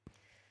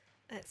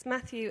It's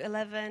Matthew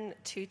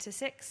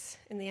 11:2-6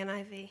 in the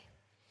NIV.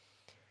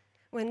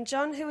 When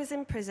John, who was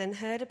in prison,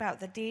 heard about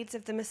the deeds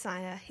of the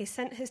Messiah, he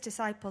sent his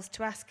disciples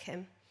to ask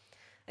him,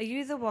 "Are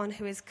you the one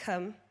who is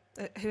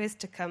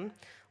to come,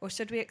 or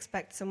should we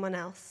expect someone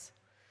else?"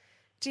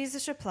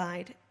 Jesus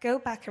replied, "Go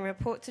back and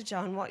report to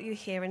John what you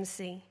hear and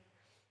see.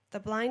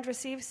 The blind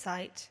receive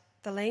sight,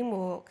 the lame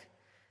walk,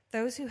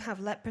 those who have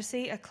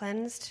leprosy are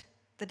cleansed,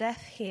 the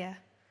deaf hear,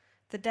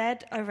 the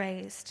dead are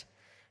raised,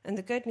 and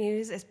the good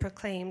news is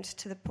proclaimed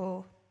to the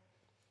poor.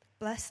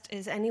 Blessed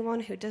is anyone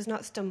who does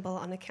not stumble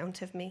on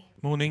account of me."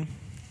 Morning.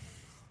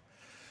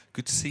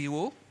 Good to see you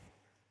all.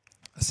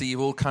 I see you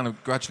all kind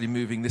of gradually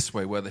moving this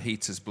way where the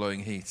heater's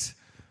blowing heat.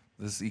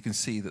 You can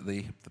see that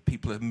the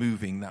people are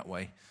moving that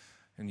way.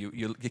 And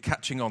you're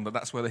catching on that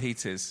that's where the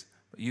heat is.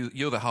 But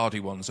you're the hardy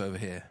ones over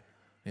here.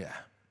 Yeah.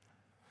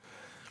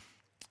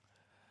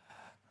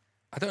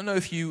 I don't know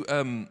if you...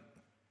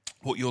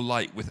 what you're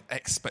like with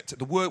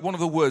one of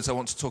the words I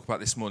want to talk about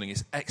this morning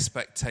is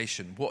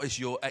expectation. What is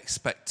your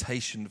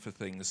expectation for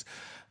things?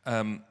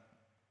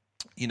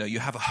 You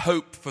have a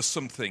hope for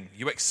something.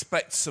 You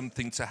expect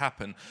something to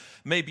happen.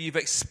 Maybe you've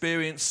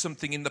experienced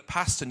something in the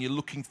past and you're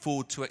looking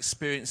forward to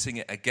experiencing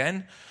it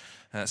again.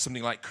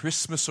 Something like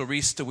Christmas or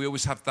Easter, we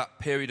always have that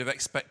period of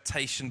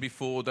expectation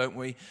before, don't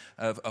we?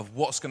 Of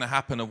what's going to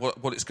happen and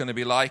what it's going to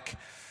be like.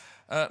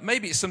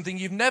 Maybe it's something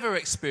you've never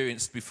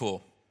experienced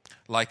before,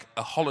 like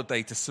a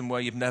holiday to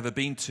somewhere you've never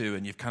been to,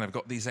 and you've kind of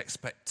got these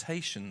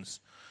expectations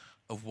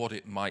of what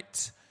it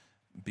might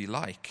be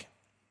like.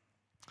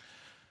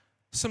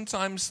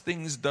 Sometimes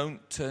things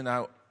don't turn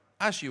out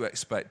as you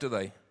expect, do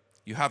they?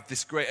 You have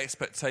this great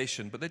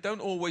expectation, but they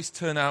don't always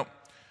turn out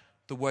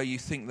the way you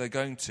think they're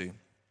going to.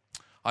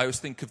 I always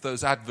think of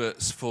those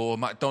adverts for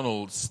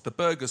McDonald's. The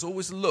burgers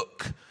always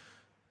look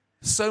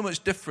so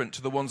much different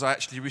to the ones I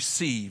actually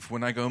receive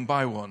when I go and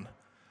buy one.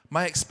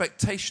 My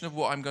expectation of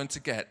what I'm going to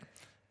get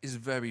is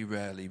very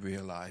rarely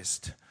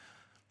realized.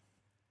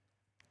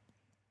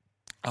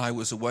 I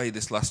was away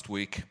this last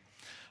week,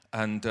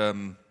 and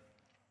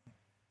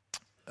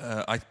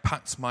I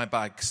packed my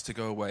bags to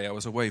go away. I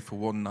was away for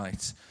one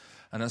night,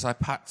 and as I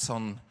packed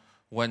on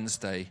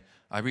Wednesday,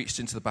 I reached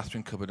into the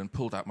bathroom cupboard and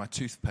pulled out my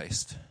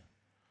toothpaste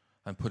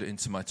and put it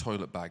into my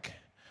toilet bag.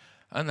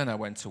 And then I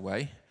went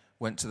away,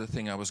 went to the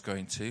thing I was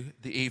going to.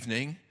 The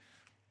evening,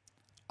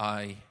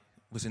 I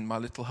was in my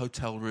little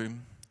hotel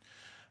room,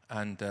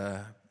 and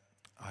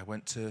I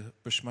went to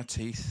brush my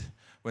teeth,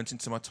 went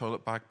into my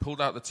toilet bag, pulled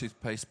out the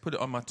toothpaste, put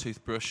it on my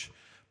toothbrush,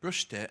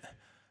 brushed it,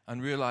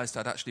 and realised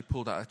I'd actually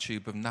pulled out a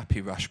tube of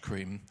nappy rash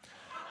cream.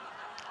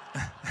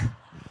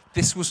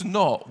 This was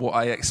not what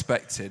I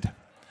expected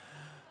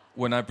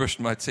when I brushed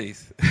my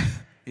teeth.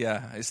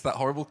 Yeah, it's that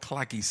horrible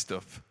claggy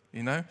stuff,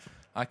 you know?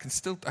 I could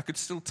still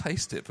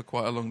taste it for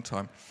quite a long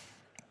time.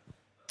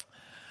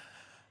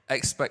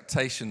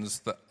 Expectations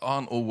that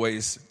aren't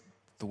always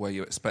the way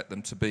you expect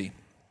them to be.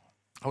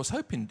 I was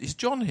hoping, is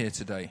John here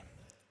today?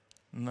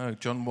 No,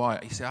 John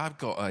White. He said, I've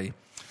got a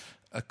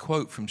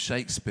quote from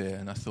Shakespeare,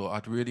 and I thought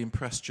I'd really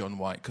impress John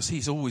White, because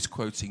he's always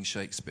quoting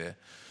Shakespeare.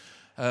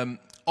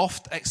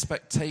 Oft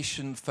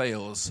expectation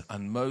fails,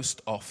 and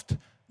most oft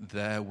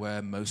there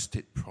where most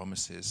it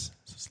promises.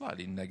 It's a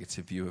slightly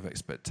negative view of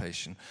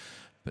expectation,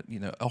 but,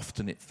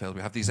 often it fails.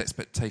 We have these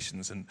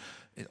expectations, and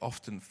it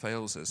often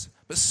fails us.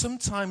 But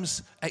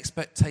sometimes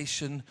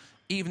expectation,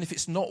 even if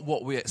it's not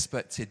what we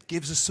expected,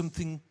 gives us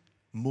something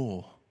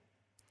more.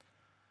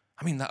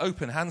 I mean, that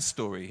open hand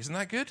story, isn't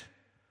that good?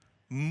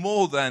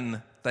 More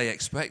than they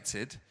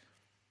expected.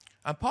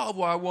 And part of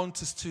what I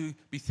want us to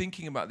be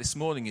thinking about this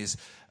morning is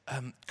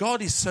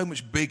God is so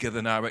much bigger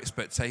than our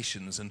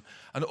expectations,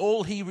 and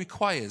all he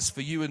requires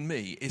for you and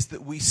me is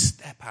that we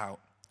step out,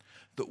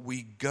 that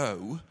we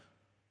go.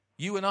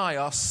 You and I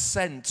are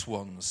sent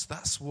ones.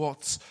 That's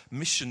what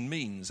mission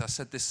means. I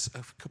said this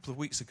a couple of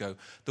weeks ago.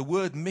 The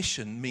word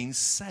mission means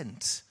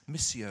sent.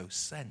 Missio,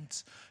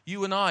 sent.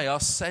 You and I are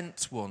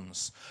sent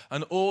ones.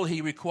 And all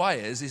he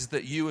requires is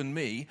that you and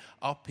me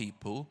are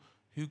people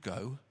who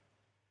go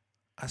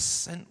as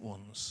sent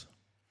ones.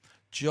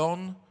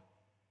 John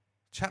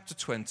chapter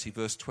 20,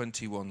 verse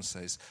 21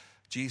 says,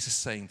 Jesus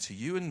saying to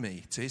you and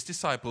me, to his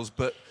disciples,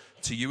 but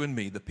to you and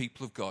me, the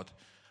people of God,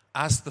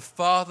 as the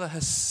Father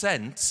has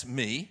sent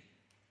me,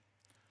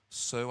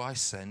 so I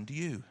send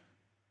you.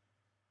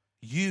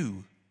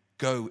 You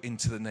go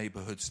into the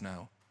neighborhoods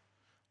now.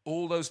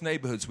 All those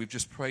neighborhoods we've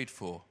just prayed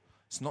for.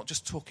 It's not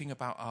just talking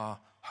about our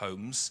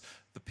homes,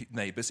 the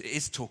neighbors. It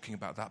is talking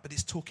about that, but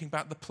it's talking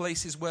about the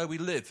places where we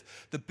live,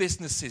 the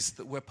businesses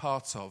that we're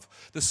part of,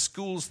 the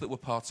schools that we're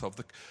part of,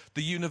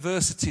 the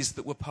universities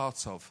that we're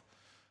part of.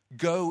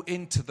 Go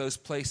into those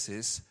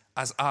places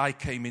as I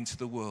came into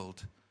the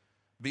world.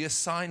 Be a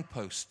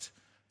signpost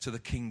to the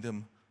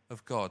kingdom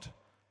of God.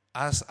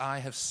 As I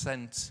have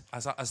sent,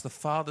 as the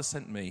Father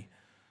sent me,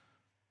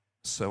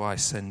 so I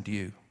send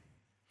you.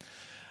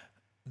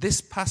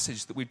 This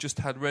passage that we've just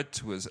had read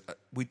to us,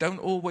 we don't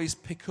always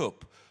pick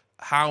up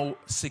how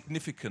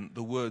significant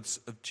the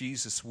words of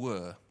Jesus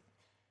were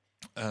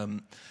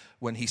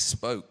when he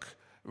spoke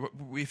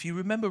If you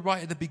remember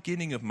right at the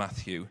beginning of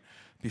Matthew,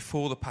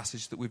 before the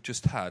passage that we've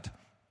just had,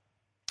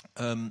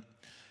 can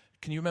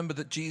you remember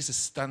that Jesus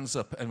stands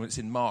up, and it's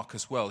in Mark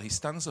as well, he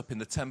stands up in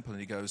the temple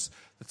and he goes,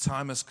 the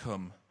time has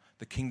come,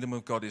 the kingdom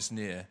of God is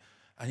near.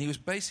 And he was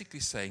basically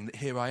saying that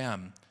here I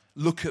am,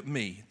 look at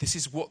me. This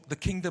is what the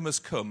kingdom has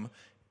come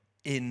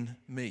in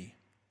me.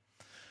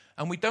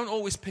 And we don't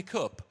always pick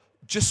up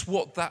just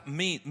what that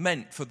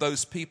meant for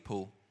those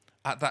people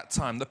at that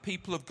time, the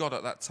people of God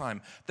at that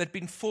time. There'd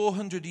been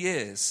 400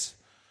 years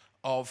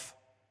of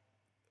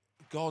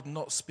God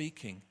not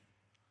speaking,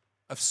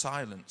 of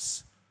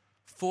silence.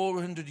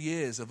 400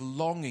 years of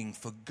longing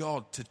for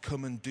God to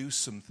come and do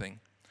something.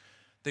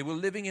 They were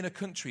living in a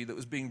country that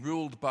was being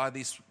ruled by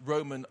this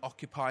Roman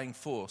occupying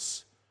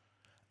force.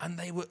 And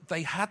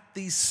they had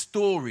these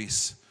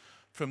stories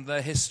from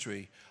their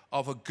history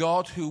of a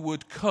God who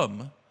would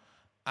come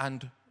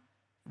and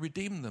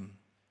redeem them,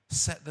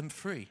 set them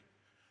free.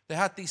 They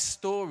had these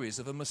stories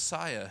of a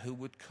Messiah who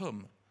would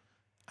come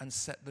and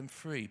set them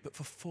free. But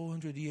for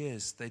 400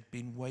 years, they'd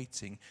been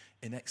waiting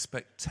in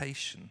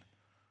expectation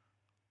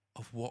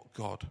of what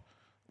God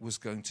was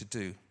going to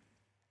do.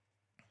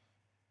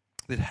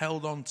 They'd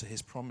held on to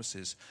his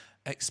promises.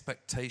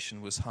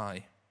 Expectation was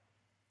high.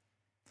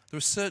 There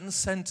are certain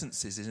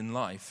sentences in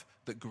life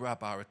that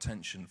grab our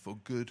attention for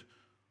good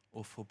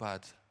or for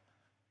bad.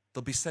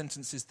 There'll be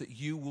sentences that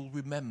you will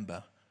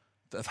remember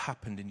that have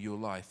happened in your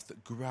life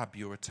that grab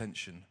your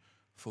attention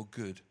for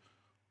good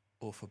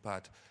or for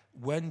bad.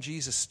 When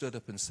Jesus stood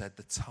up and said,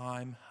 the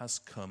time has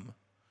come,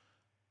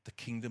 the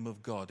kingdom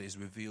of God is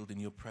revealed in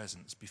your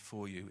presence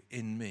before you,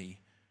 in me,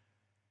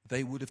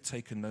 they would have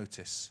taken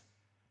notice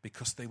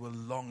because they were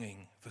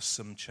longing for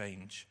some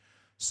change,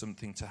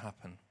 something to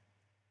happen.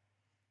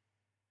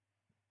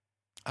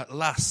 At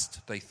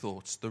last, they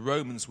thought, the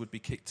Romans would be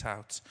kicked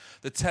out.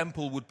 The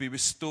temple would be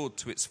restored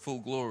to its full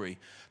glory.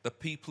 The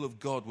people of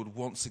God would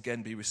once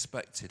again be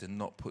respected and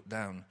not put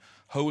down.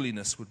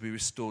 Holiness would be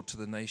restored to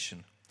the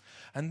nation.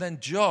 And then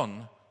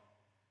John,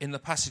 in the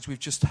passage we've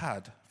just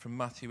had from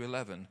Matthew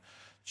 11,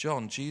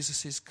 John,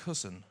 Jesus'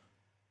 cousin,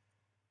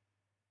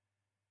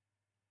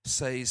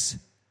 says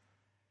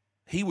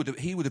he would have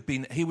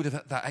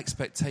had that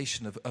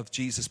expectation of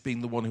Jesus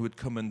being the one who would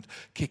come and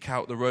kick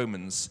out the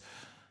Romans.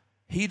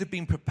 He'd have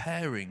been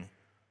preparing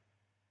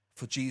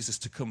for Jesus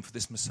to come, for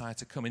this Messiah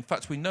to come. In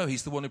fact, we know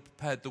he's the one who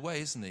prepared the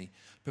way, isn't he?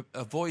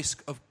 A voice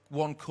of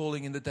one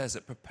calling in the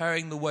desert,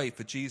 preparing the way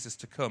for Jesus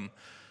to come.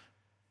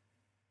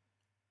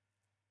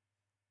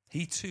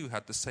 He too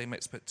had the same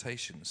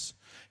expectations.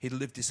 He'd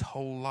lived his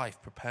whole life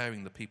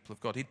preparing the people of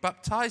God. He'd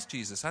baptized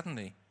Jesus, hadn't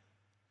he?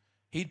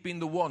 He'd been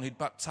the one who'd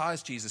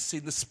baptized Jesus,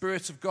 seen the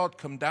Spirit of God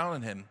come down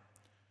on him.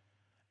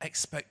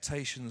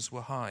 Expectations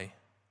were high.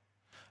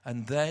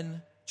 And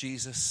then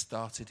Jesus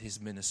started his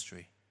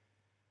ministry.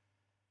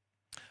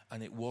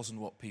 And it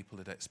wasn't what people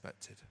had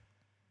expected.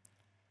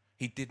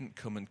 He didn't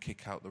come and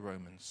kick out the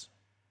Romans.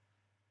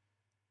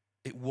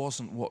 It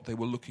wasn't what they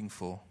were looking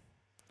for.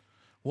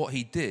 What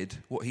he did,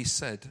 what he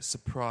said,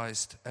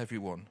 surprised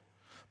everyone.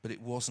 But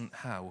it wasn't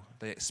how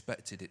they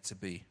expected it to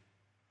be.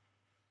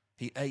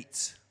 He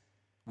ate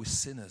with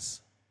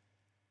sinners.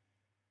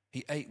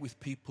 He ate with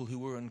people who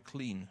were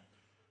unclean.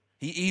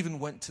 He even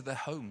went to their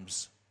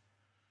homes,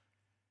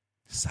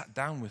 sat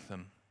down with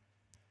them,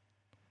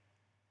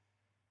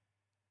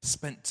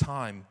 spent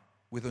time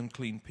with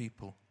unclean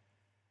people.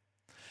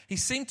 He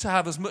seemed to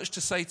have as much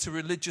to say to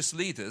religious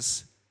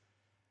leaders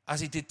as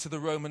he did to the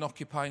Roman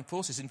occupying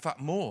forces. In fact,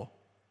 more.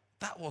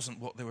 That wasn't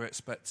what they were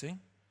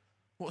expecting.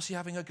 What's he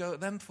having a go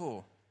at them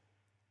for?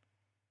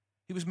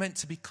 He was meant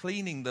to be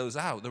cleaning those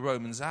out, the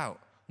Romans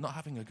out, not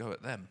having a go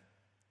at them.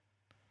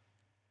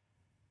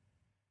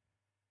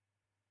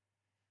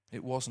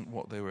 It wasn't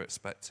what they were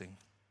expecting.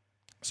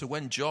 So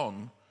when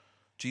John,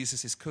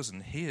 Jesus'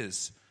 cousin,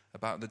 hears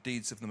about the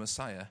deeds of the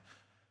Messiah,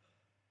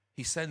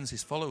 he sends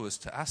his followers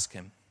to ask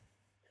him,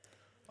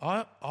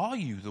 Are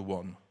you the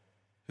one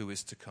who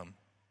is to come?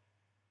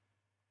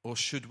 Or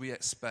should we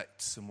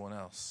expect someone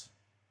else?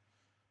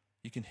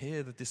 You can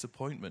hear the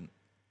disappointment,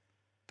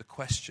 the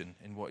question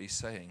in what he's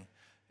saying.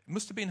 It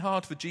must have been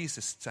hard for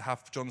Jesus to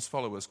have John's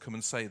followers come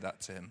and say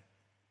that to him.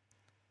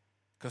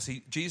 Because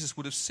Jesus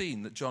would have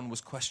seen that John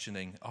was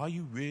questioning, are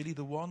you really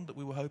the one that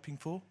we were hoping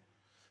for?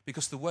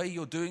 Because the way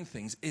you're doing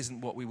things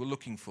isn't what we were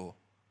looking for.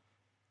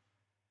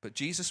 But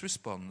Jesus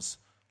responds,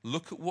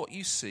 look at what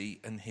you see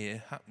and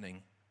hear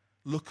happening.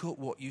 Look at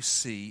what you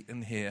see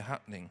and hear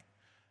happening.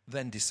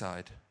 Then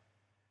decide.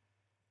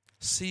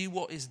 See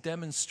what is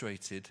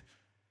demonstrated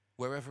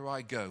wherever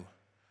I go.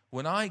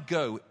 When I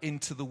go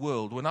into the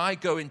world, when I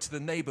go into the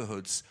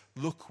neighborhoods,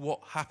 look what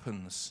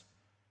happens.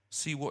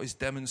 See what is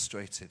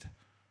demonstrated.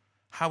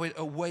 How it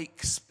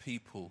awakes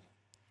people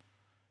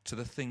to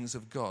the things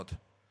of God,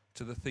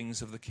 to the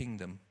things of the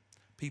kingdom.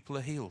 People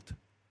are healed.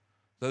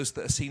 Those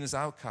that are seen as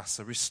outcasts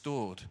are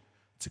restored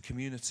to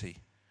community.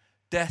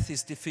 Death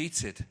is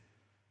defeated.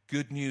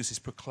 Good news is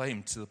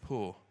proclaimed to the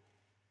poor.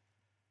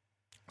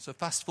 So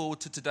fast forward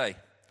to today.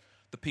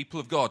 The people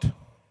of God.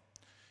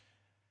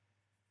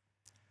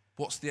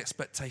 What's the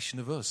expectation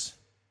of us?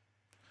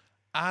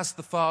 As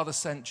the Father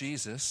sent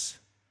Jesus,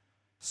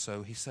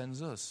 so he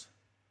sends us.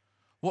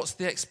 What's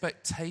the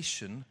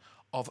expectation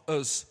of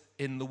us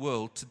in the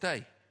world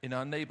today, in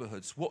our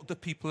neighborhoods? What do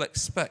people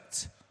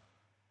expect?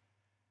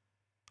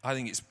 I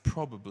think it's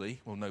probably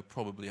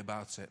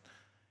about it.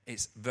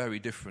 It's very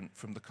different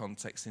from the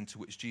context into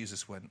which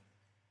Jesus went.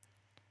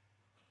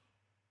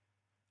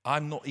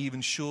 I'm not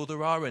even sure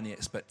there are any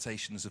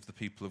expectations of the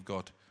people of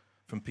God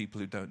from people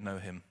who don't know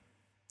him.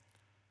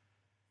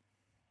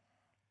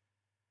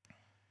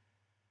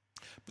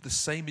 But the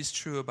same is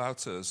true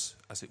about us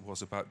as it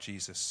was about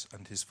Jesus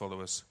and his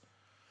followers.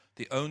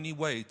 The only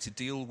way to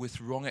deal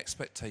with wrong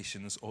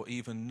expectations, or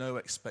even no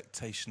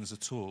expectations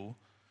at all,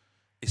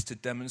 is to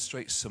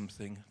demonstrate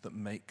something that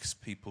makes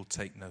people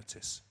take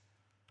notice.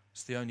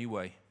 It's the only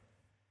way.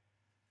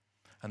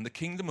 And the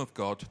kingdom of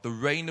God, the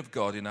reign of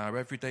God in our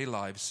everyday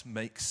lives,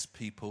 makes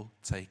people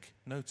take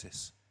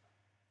notice.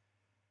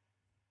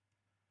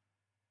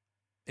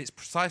 It's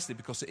precisely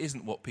because it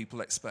isn't what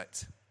people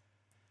expect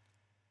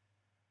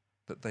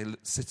that they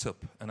sit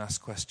up and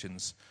ask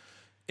questions.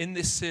 In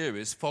this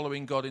series,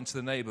 Following God into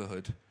the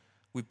Neighborhood,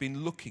 we've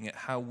been looking at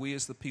how we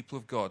as the people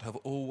of God have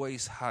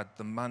always had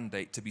the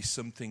mandate to be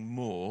something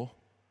more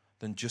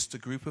than just a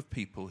group of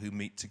people who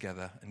meet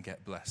together and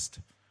get blessed.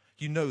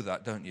 You know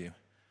that, don't you?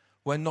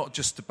 We're not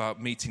just about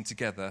meeting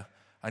together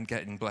and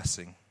getting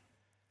blessing.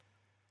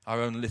 Our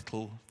own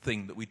little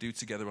thing that we do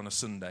together on a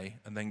Sunday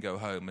and then go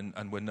home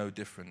and we're no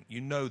different.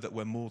 You know that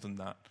we're more than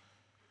that.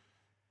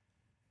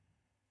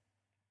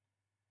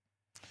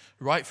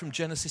 Right from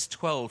Genesis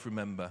 12,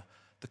 remember,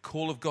 the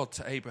call of God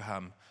to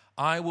Abraham.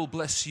 I will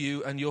bless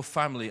you and your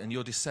family and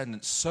your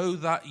descendants so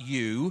that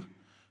you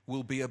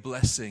will be a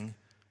blessing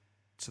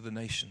to the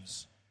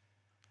nations.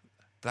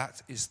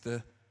 That is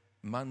the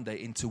mandate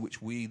into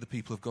which we, the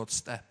people of God,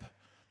 step.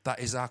 That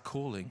is our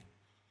calling.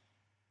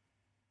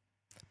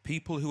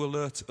 People who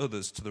alert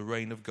others to the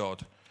reign of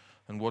God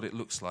and what it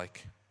looks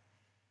like.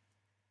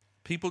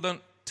 People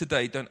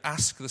today don't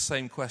ask the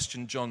same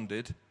question John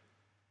did.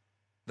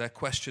 Their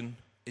question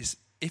is,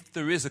 if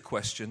there is a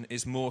question,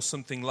 is more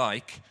something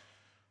like,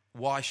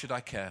 why should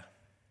I care?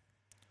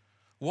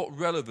 What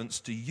relevance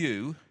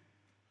do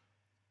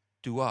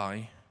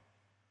I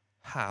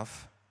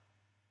have?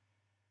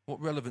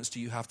 What relevance do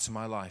you have to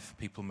my life?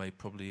 People may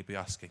probably be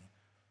asking.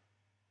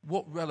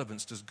 What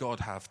relevance does God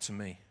have to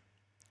me?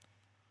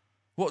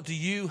 What do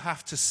you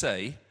have to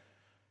say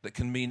that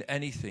can mean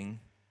anything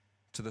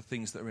to the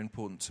things that are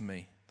important to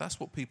me? That's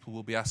what people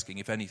will be asking,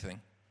 if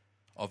anything,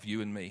 of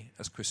you and me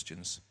as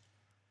Christians.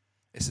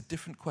 It's a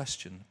different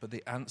question, but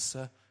the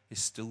answer is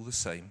still the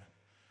same.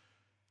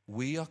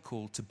 We are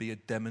called to be a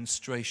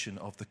demonstration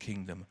of the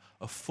kingdom,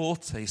 a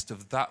foretaste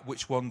of that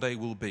which one day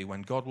will be,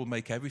 when God will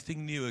make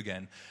everything new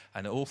again,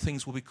 and all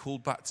things will be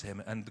called back to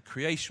him, and the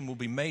creation will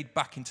be made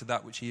back into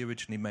that which he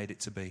originally made it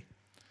to be.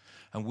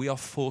 And we are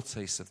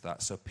foretastes of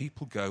that, so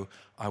people go,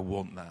 I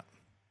want that.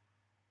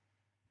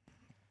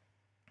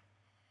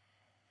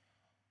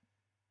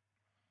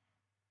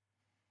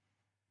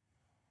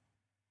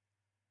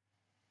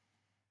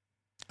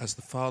 As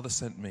the Father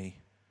sent me,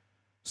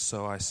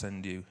 so I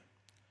send you.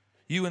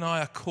 You and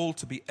I are called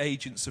to be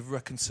agents of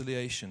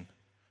reconciliation,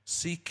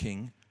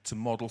 seeking to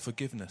model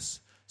forgiveness,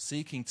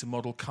 seeking to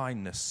model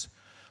kindness.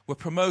 We're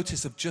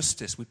promoters of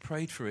justice. We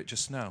prayed for it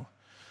just now.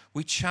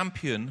 We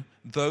champion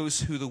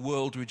those who the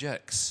world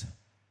rejects.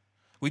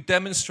 We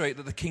demonstrate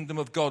that the kingdom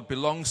of God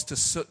belongs to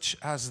such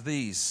as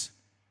these.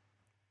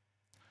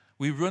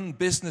 We run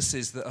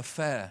businesses that are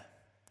fair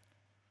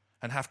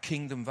and have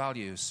kingdom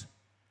values.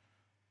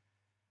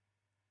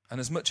 And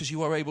as much as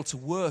you are able to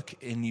work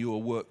in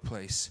your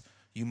workplace,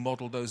 you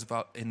model those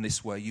in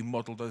this way. You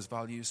model those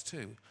values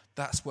too.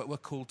 That's what we're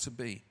called to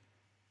be.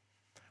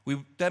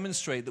 We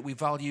demonstrate that we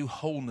value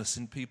wholeness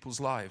in people's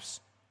lives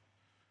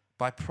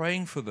by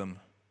praying for them.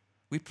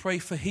 We pray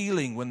for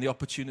healing when the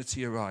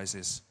opportunity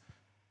arises.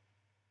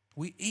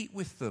 We eat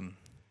with them.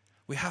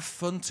 We have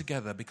fun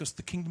together because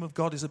the kingdom of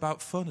God is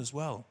about fun as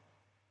well.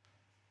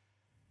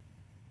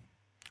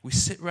 We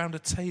sit round a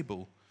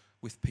table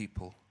with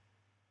people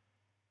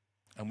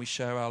and we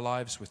share our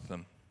lives with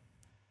them.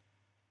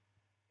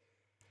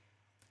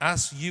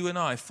 As you and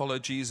I follow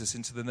Jesus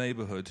into the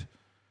neighborhood,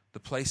 the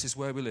places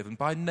where we live, and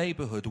by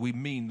neighborhood we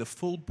mean the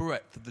full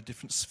breadth of the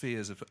different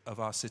spheres of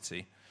our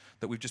city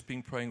that we've just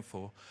been praying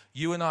for,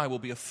 you and I will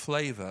be a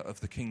flavor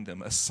of the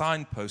kingdom, a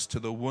signpost to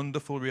the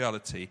wonderful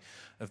reality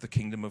of the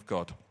kingdom of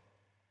God.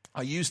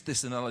 I used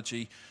this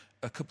analogy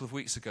a couple of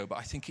weeks ago, but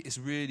I think it is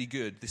really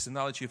good, this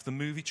analogy of the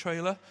movie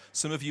trailer.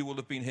 Some of you will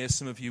have been here,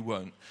 some of you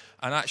won't.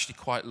 And I actually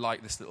quite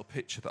like this little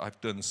picture that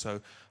I've done,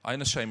 so I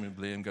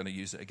unashamedly am going to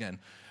use it again.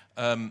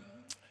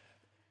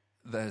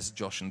 There's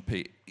Josh and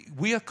Pete.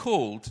 We are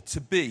called to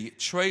be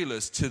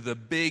trailers to the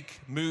big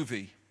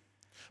movie.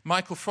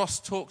 Michael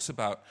Frost talks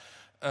about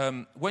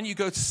when you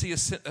go to see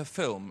a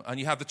film and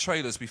you have the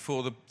trailers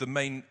before the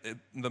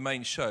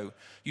main show,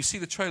 you see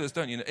the trailers,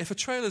 don't you? If a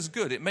trailer's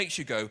good, it makes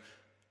you go,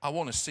 I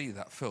want to see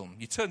that film.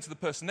 You turn to the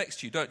person next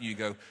to you, don't you? You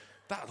go,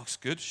 that looks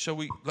good.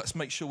 Let's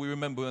make sure we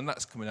remember when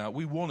that's coming out.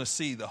 We want to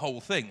see the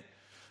whole thing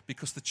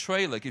because the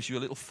trailer gives you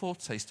a little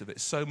foretaste of it,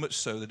 so much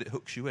so that it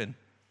hooks you in.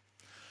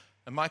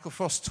 And Michael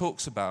Frost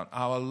talks about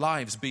our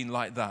lives being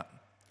like that,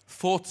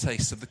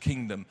 foretastes of the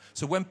kingdom.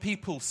 So when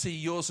people see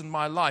yours and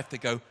my life, they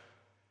go,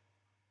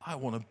 I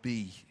want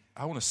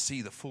to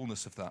see the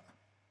fullness of that.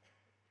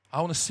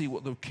 I want to see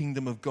what the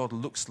kingdom of God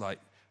looks like.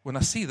 When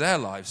I see their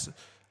lives,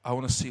 I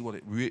want to see what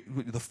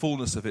the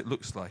fullness of it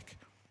looks like.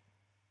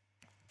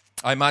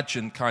 I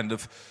imagine kind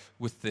of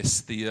with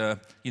this, that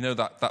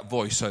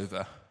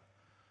voiceover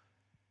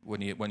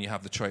when you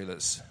have the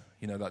trailers,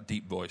 that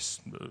deep voice.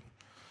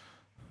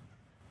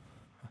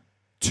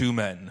 2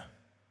 men,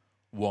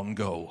 1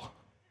 goal.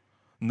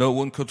 No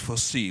one could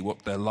foresee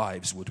what their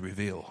lives would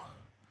reveal.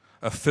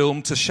 A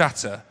film to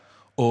shatter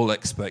all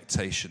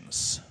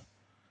expectations.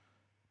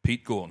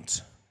 Pete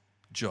Gaunt,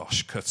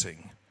 Josh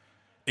Cutting,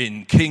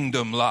 in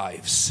Kingdom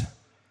Lives.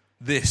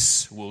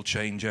 This will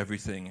change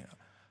everything.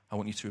 I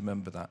want you to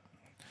remember that.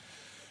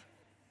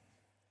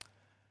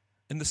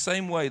 In the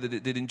same way that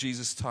it did in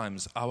Jesus'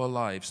 times, our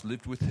lives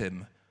lived with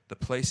him, the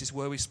places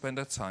where we spend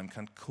our time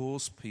can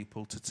cause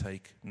people to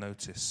take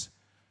notice.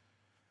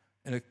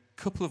 In a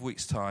couple of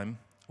weeks' time,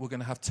 we're going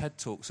to have TED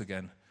Talks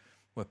again,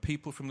 where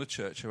people from the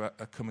church are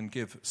come and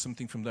give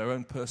something from their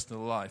own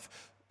personal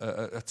life,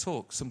 a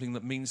talk, something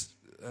that means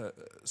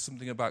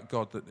something about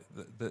God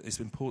that is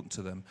important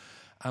to them.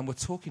 And we're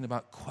talking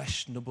about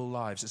questionable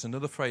lives. It's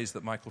another phrase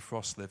that Michael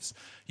Frost lives.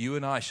 You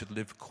and I should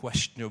live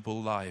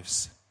questionable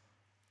lives.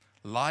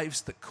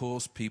 Lives that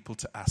cause people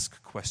to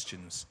ask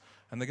questions.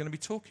 And they're going to be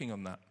talking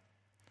on that.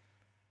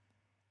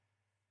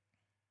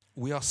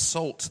 We are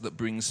salt that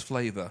brings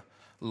flavor,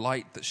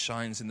 light that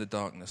shines in the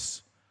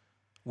darkness.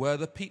 Where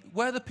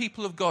the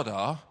people of God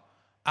are,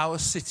 our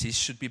cities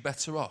should be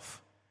better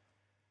off.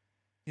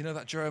 You know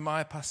that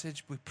Jeremiah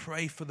passage? We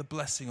pray for the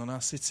blessing on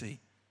our city.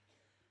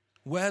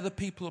 Where the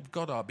people of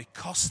God are,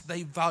 because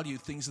they value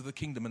things of the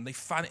kingdom and they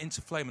fan it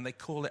into flame and they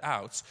call it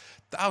out,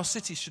 that our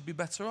cities should be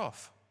better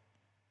off.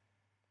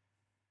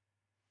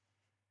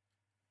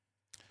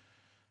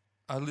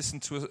 I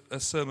listened to a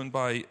sermon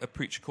by a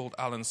preacher called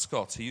Alan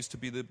Scott. He used to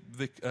be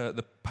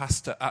the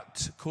pastor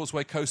at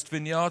Causeway Coast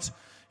Vineyard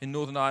in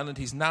Northern Ireland.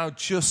 He's now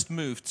just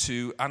moved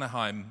to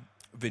Anaheim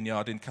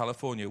Vineyard in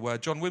California, where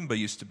John Wimber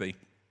used to be.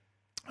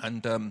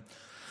 And there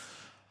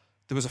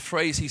was a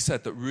phrase he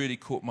said that really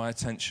caught my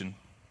attention.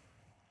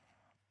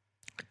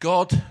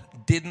 God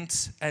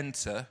didn't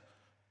enter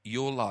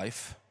your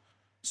life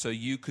so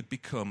you could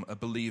become a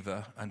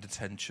believer and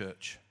attend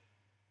church.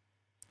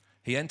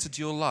 He entered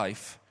your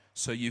life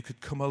so you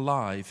could come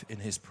alive in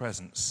his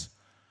presence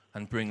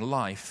and bring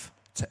life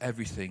to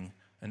everything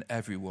and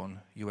everyone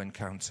you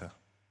encounter.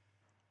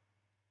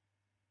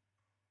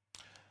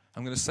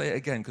 I'm going to say it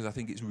again because I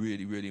think it's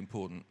really, really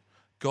important.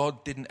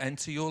 God didn't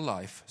enter your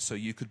life so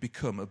you could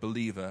become a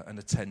believer and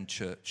attend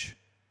church.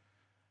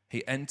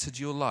 He entered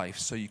your life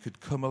so you could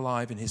come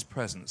alive in his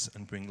presence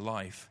and bring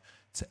life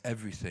to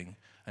everything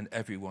and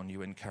everyone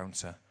you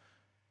encounter.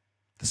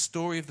 The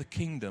story of the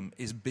kingdom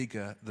is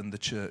bigger than the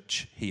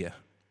church here.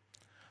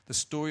 The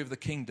story of the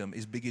kingdom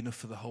is big enough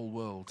for the whole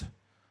world.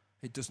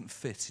 It doesn't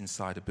fit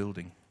inside a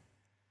building.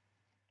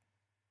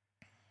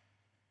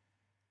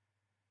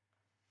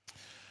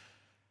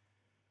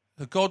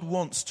 God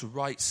wants to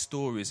write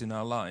stories in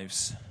our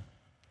lives.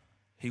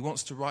 He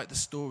wants to write the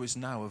stories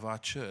now of our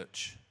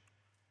church.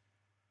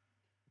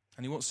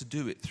 And he wants to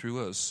do it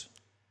through us.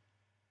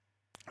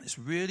 It's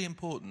really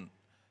important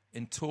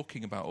in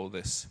talking about all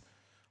this.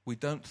 We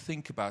don't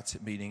think about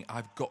it meaning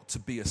I've got to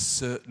be a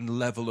certain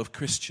level of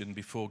Christian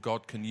before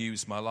God can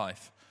use my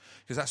life.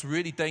 Because that's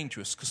really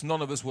dangerous, because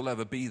none of us will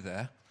ever be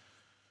there.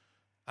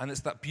 And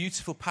it's that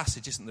beautiful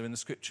passage, isn't there, in the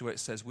scripture where it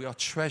says, we are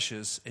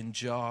treasures in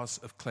jars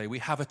of clay. We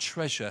have a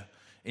treasure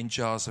in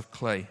jars of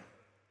clay.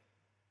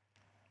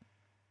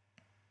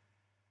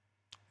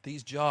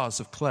 These jars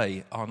of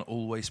clay aren't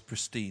always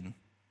pristine.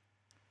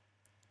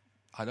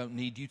 I don't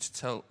need you to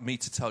tell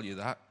you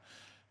that.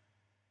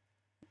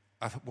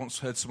 I've once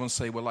heard someone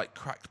say, we're like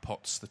cracked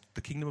pots.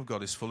 The kingdom of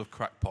God is full of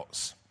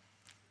crackpots.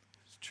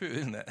 It's true,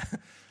 isn't it?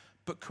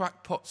 But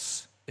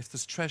crackpots, if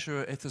there's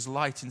treasure, if there's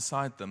light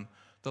inside them,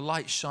 the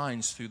light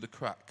shines through the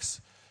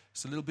cracks.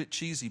 It's a little bit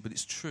cheesy, but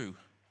it's true.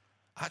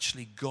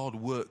 Actually, God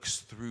works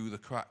through the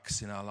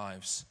cracks in our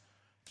lives,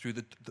 through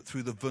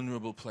the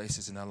vulnerable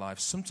places in our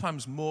lives,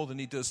 sometimes more than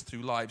he does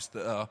through lives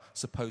that are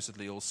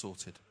supposedly all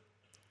sorted.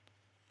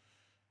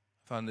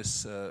 I found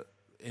this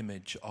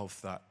image of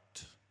that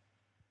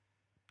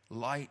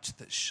light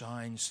that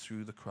shines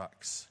through the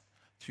cracks,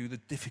 through the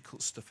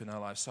difficult stuff in our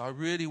lives. So I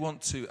really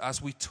want to,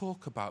 as we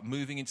talk about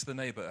moving into the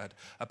neighborhood,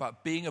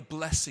 about being a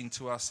blessing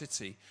to our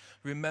city,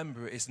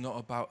 remember it's not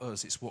about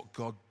us, it's what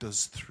God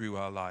does through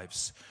our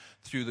lives.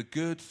 Through the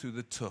good, through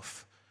the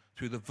tough,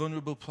 through the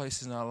vulnerable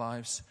places in our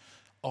lives,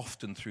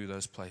 often through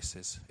those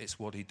places. It's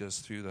what he does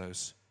through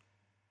those.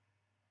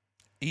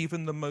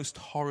 Even the most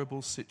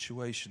horrible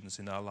situations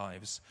in our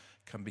lives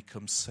can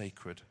become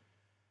sacred.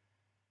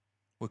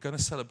 We're going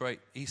to celebrate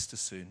Easter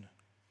soon.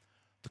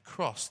 The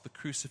cross, the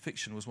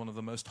crucifixion, was one of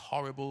the most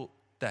horrible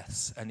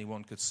deaths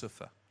anyone could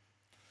suffer.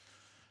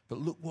 But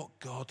look what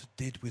God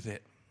did with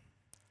it.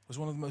 It was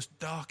one of the most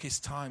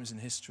darkest times in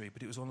history,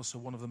 but it was also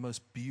one of the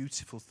most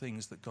beautiful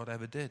things that God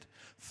ever did.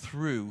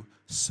 Through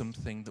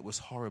something that was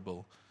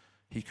horrible,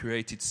 he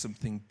created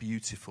something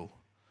beautiful.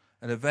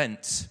 An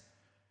event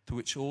to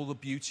which all the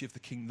beauty of the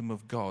kingdom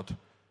of God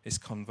is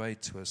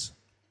conveyed to us.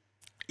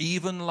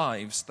 Even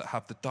lives that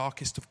have the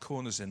darkest of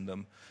corners in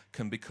them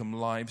can become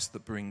lives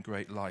that bring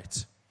great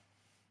light.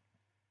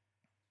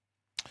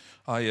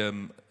 I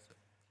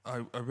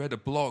read a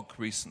blog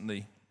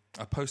recently.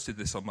 I posted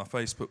this on my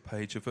Facebook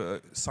page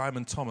of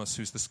Simon Thomas,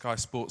 who's the Sky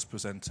Sports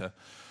presenter.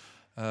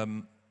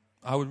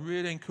 I would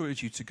really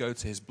encourage you to go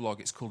to his blog.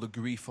 It's called A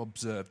Grief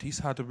Observed. He's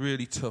had a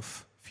really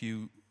tough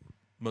few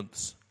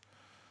months.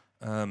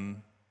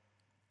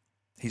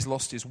 He's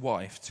lost his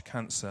wife to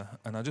cancer,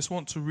 and I just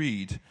want to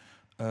read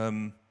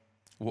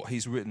what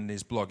he's written in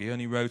his blog. He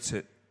only wrote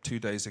it 2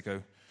 days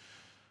ago.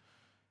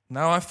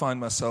 Now I find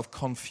myself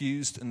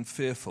confused and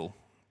fearful.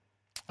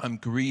 I'm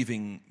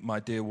grieving my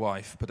dear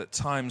wife, but at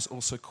times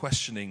also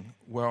questioning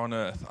where on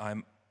earth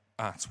I'm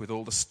at with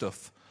all the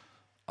stuff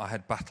I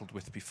had battled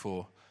with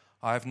before.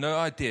 I have no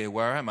idea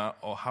where I'm at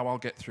or how I'll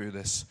get through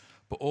this,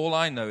 but all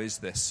I know is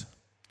this.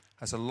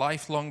 As a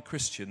lifelong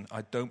Christian,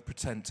 I don't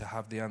pretend to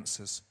have the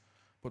answers,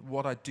 but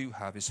what I do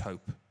have is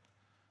hope,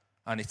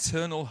 an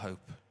eternal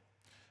hope.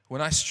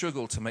 When I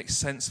struggle to make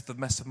sense of the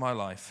mess of my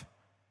life,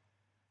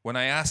 when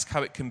I ask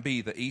how it can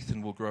be that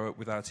Ethan will grow up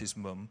without his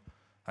mum,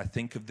 I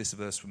think of this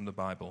verse from the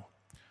Bible.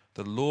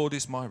 The Lord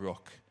is my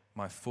rock,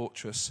 my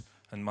fortress,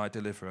 and my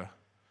deliverer.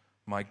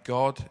 My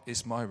God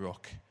is my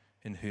rock,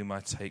 in whom I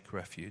take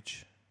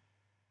refuge.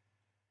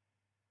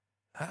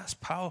 That's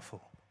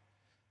powerful,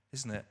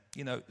 isn't it?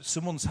 You know,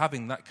 someone's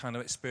having that kind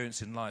of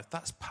experience in life.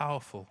 That's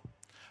powerful.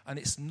 And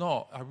it's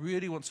not, I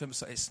really want to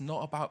emphasize, it's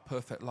not about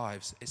perfect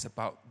lives. It's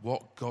about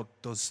what God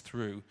does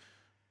through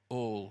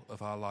all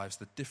of our lives,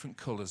 the different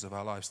colors of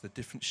our lives, the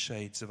different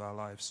shades of our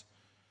lives.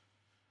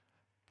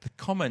 The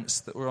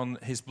comments that were on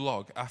his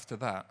blog after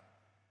that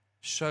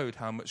showed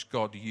how much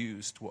God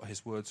used what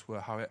his words were,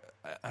 how it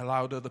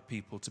allowed other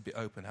people to be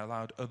open,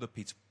 allowed other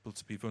people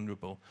to be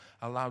vulnerable,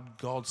 allowed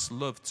God's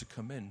love to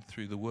come in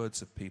through the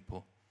words of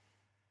people.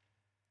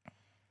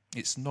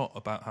 It's not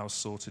about how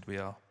sorted we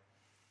are.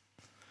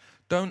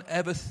 Don't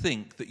ever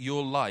think that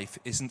your life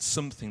isn't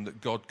something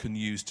that God can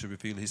use to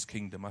reveal his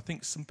kingdom. I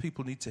think some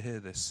people need to hear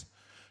this.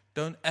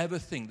 Don't ever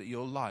think that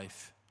your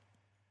life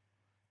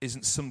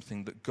isn't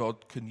something that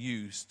God can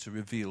use to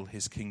reveal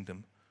his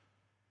kingdom.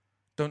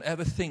 Don't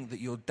ever think that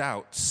your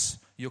doubts,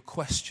 your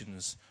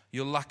questions,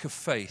 your lack of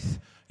faith,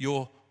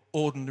 your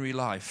ordinary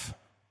life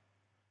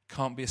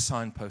can't be a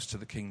signpost to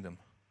the kingdom.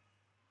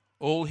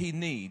 All he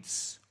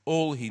needs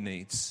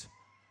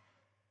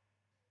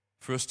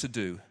for us to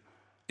do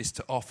is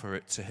to offer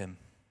it to him,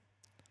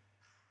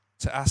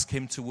 to ask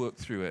him to work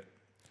through it,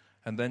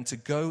 and then to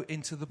go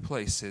into the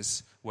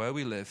places where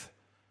we live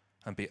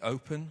and be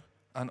open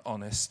and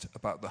honest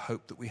about the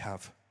hope that we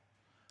have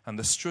and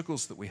the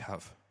struggles that we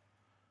have,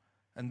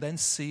 and then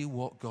see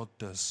what God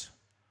does.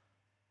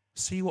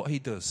 See what he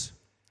does.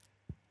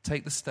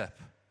 Take the step.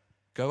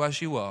 Go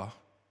as you are,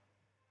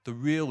 the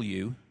real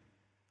you,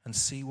 and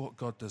see what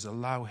God does.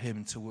 Allow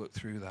him to work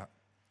through that.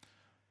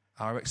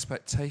 Our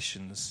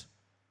expectations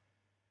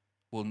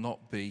will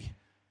not be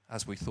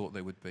as we thought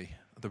they would be.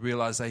 The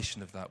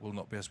realization of that will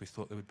not be as we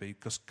thought they would be,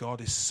 because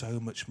God is so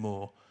much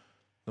more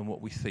than what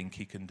we think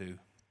he can do.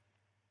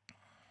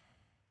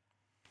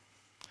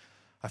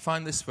 I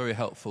find this very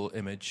helpful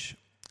image.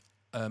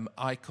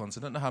 Icons.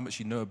 I don't know how much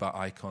you know about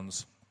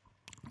icons.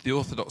 The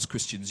Orthodox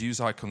Christians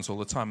use icons all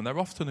the time, and they're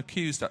often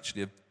accused,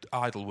 actually, of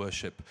idol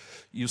worship.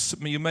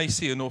 You may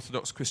see an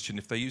Orthodox Christian,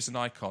 if they use an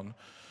icon,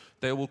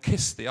 they will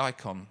kiss the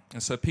icon.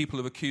 And so people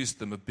have accused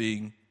them of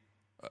being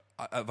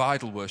of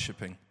idol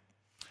worshipping.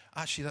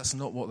 Actually, that's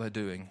not what they're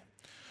doing.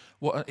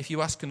 If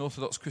you ask an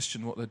Orthodox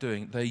Christian what they're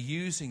doing, they're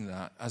using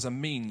that as a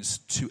means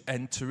to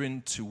enter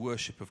into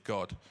worship of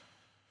God.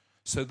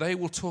 So they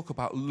will talk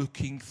about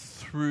looking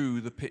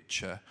through the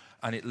picture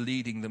and it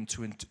leading them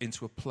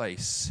into a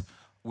place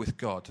with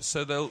God.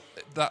 So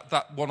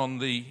that one on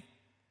the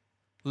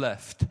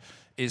left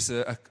is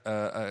a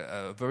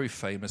very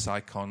famous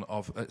icon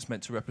of, it's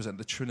meant to represent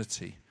the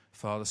Trinity,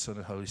 Father, Son,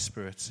 and Holy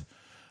Spirit,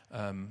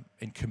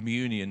 in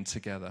communion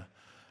together.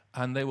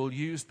 And they will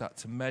use that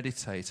to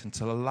meditate and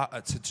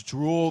to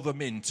draw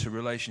them into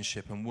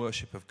relationship and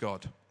worship of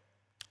God.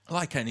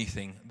 Like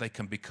anything, they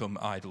can become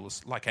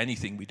idols. Like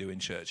anything we do in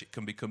church, it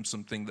can become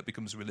something that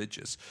becomes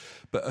religious.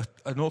 But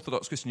an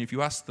Orthodox Christian, if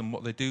you ask them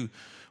what they do,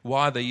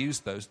 why they use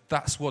those,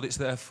 that's what it's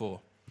there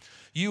for.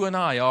 You and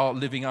I are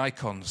living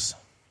icons.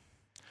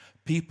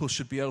 People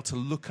should be able to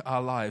look at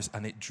our lives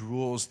and it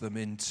draws them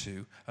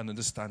into an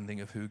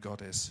understanding of who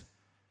God is.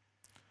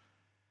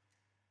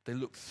 They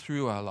look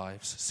through our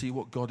lives, see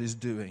what God is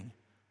doing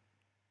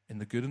in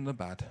the good and the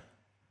bad,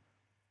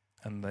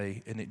 and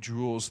it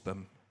draws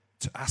them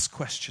to ask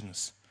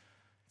questions,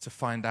 to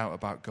find out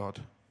about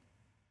God.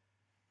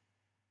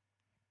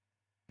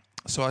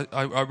 So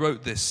I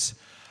wrote this.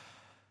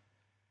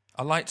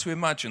 I like to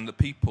imagine the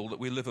people that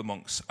we live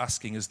amongst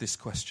asking us this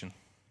question.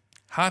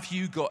 Have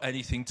you got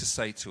anything to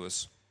say to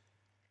us?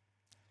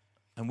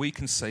 And we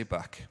can say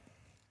back,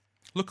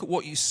 look at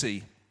what you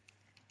see.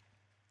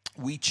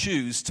 We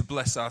choose to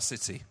bless our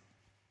city.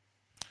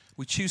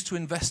 We choose to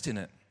invest in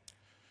it.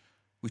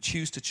 We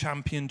choose to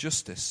champion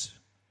justice.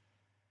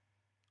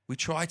 We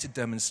try to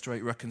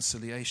demonstrate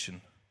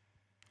reconciliation.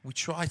 We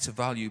try to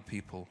value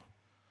people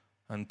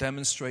and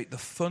demonstrate the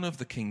fun of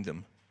the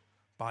kingdom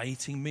by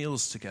eating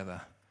meals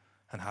together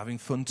and having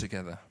fun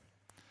together.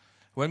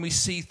 When we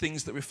see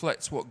things that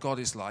reflect what God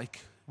is like,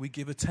 we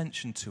give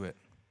attention to it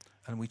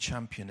and we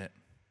champion it.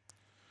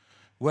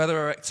 Where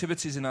there are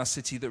activities in our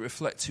city that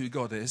reflect who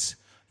God is,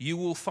 you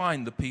will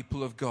find the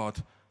people of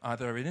God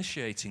either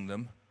initiating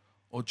them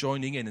or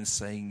joining in and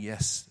saying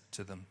yes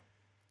to them.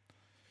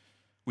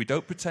 We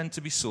don't pretend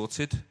to be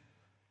sorted,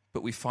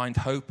 but we find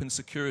hope and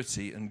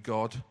security in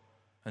God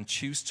and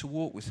choose to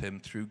walk with him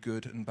through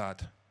good and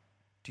bad.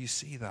 Do you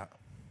see that?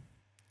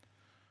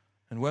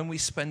 And when we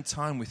spend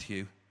time with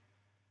you,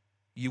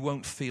 you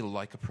won't feel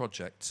like a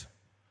project,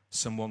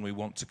 someone we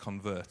want to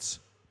convert.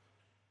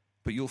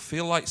 But you'll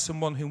feel like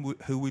someone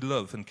who we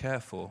love and care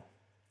for.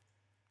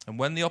 And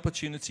when the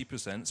opportunity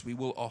presents, we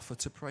will offer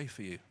to pray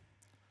for you.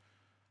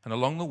 And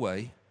along the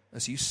way,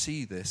 as you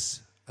see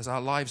this, as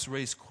our lives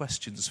raise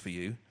questions for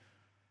you,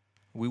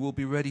 we will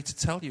be ready to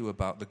tell you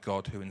about the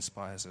God who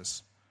inspires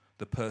us,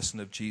 the person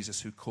of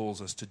Jesus who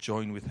calls us to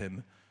join with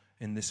him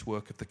in this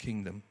work of the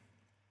kingdom.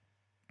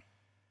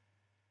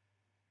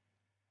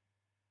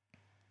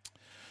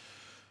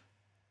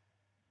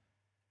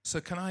 So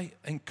can I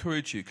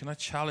encourage you, can I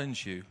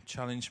challenge you,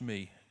 challenge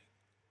me?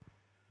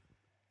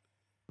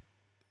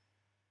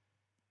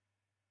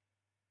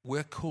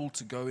 We're called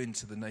to go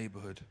into the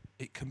neighborhood.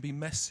 It can be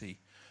messy.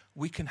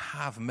 We can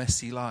have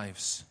messy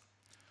lives.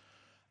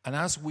 And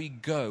as we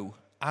go,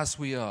 as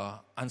we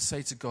are, and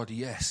say to God,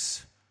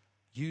 yes,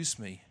 use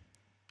me,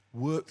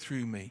 work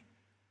through me,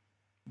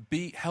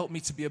 help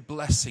me to be a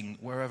blessing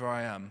wherever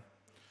I am,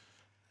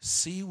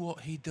 see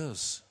what he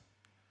does.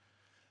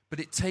 But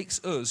it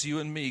takes us, you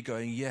and me,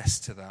 going yes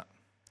to that.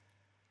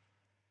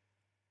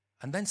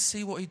 And then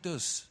see what he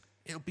does.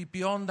 It'll be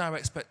beyond our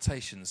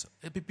expectations.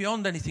 It'll be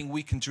beyond anything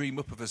we can dream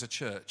up of as a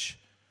church.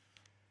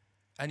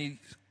 Any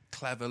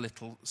clever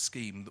little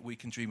scheme that we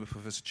can dream up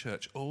of as a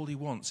church. All he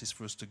wants is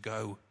for us to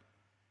go.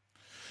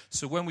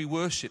 So when we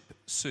worship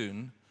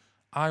soon,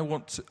 I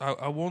want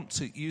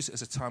to use it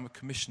as a time of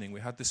commissioning.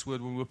 We had this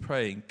word when we were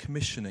praying,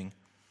 commissioning.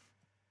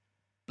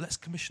 Let's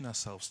commission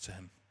ourselves to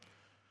him.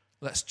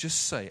 Let's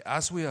just say,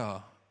 as we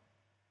are,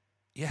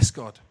 yes,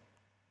 God,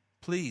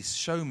 please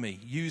show me,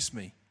 use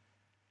me.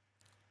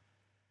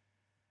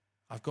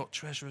 I've got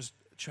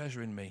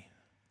treasure in me.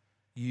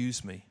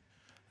 Use me.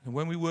 And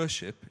when we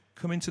worship,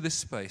 come into this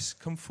space,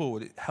 come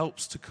forward. It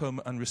helps to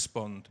come and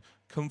respond.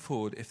 Come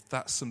forward if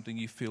that's something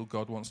you feel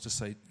God wants to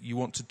say, you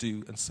want to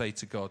do and say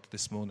to God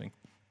this morning.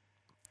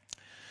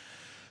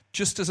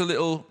 Just as a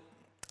little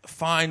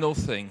final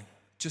thing,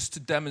 just to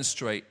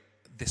demonstrate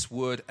this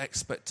word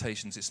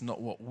expectations. It's not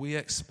what we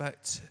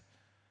expect.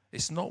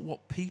 It's not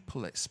what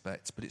people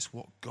expect, but it's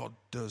what God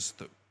does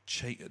that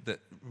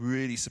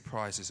really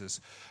surprises us.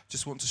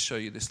 Just want to show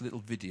you this little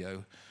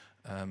video,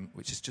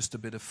 which is just a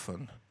bit of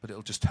fun, but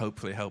it'll just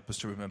hopefully help us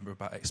to remember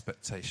about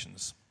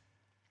expectations.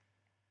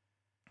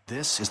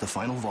 This is the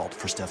final vault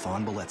for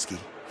Stefan Beletsky.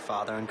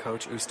 Father and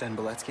coach Usten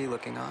Beletsky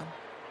looking on.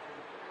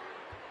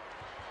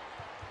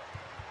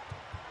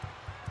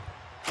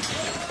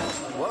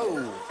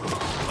 Whoa!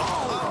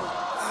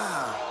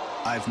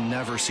 I've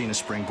never seen a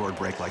springboard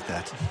break like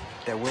that.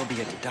 There will be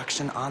a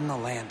deduction on the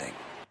landing.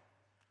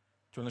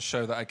 Do you want to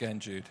show that again,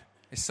 Jude?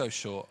 It's so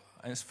short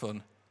and it's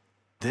fun.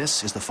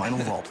 This is the final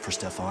vault for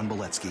Stefan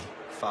Beletsky.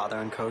 Father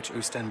and coach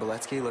Usten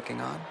Beletsky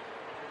looking on.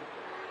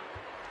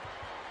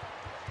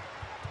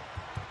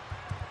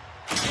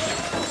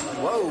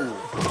 Whoa!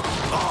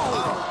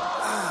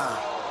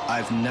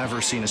 I've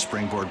never seen a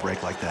springboard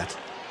break like that.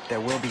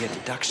 There will be a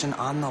deduction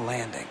on the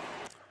landing.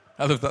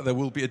 I love that there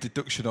will be a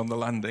deduction on the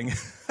landing.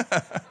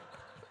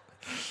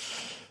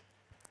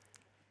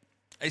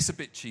 It's a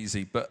bit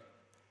cheesy, but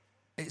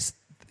it's,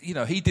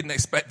 he didn't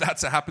expect that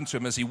to happen to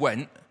him as he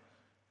went.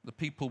 The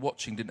people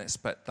watching didn't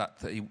expect that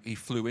he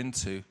flew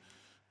into.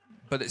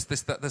 But it's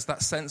there's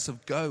that sense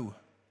of go.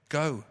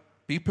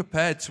 Be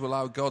prepared to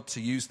allow God to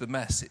use the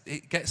mess.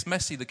 It gets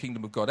messy, the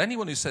kingdom of God.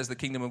 Anyone who says the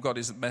kingdom of God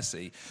isn't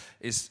messy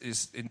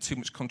is in too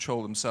much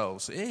control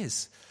themselves. It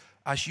is.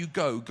 As you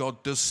go,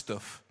 God does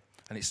stuff.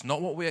 And it's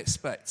not what we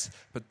expect,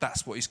 but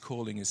that's what he's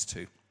calling us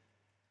to.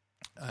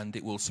 And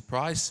it will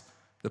surprise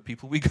the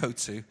people we go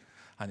to,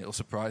 and it'll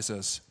surprise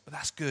us. But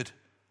that's good.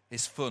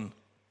 It's fun.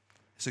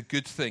 It's a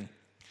good thing.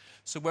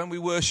 So when we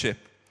worship,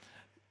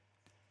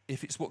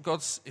 if it's what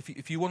God's,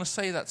 if you want to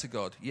say that to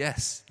God,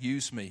 yes,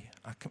 use me.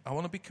 I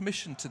want to be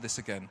commissioned to this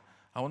again.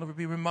 I want to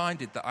be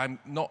reminded that I'm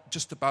not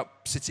just about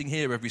sitting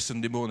here every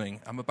Sunday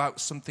morning. I'm about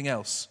something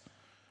else.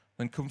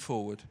 Then come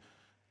forward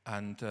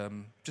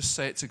and just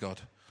say it to God.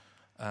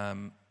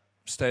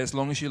 stay as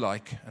long as you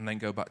like, and then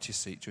go back to your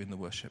seat during the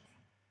worship.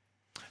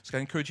 So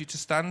I encourage you to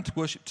stand.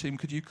 Worship team,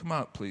 could you come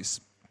out,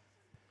 please?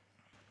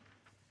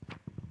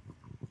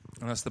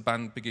 And as the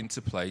band begin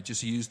to play,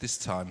 just use this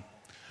time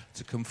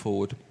to come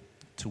forward,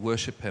 to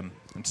worship him,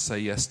 and to say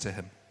yes to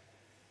him.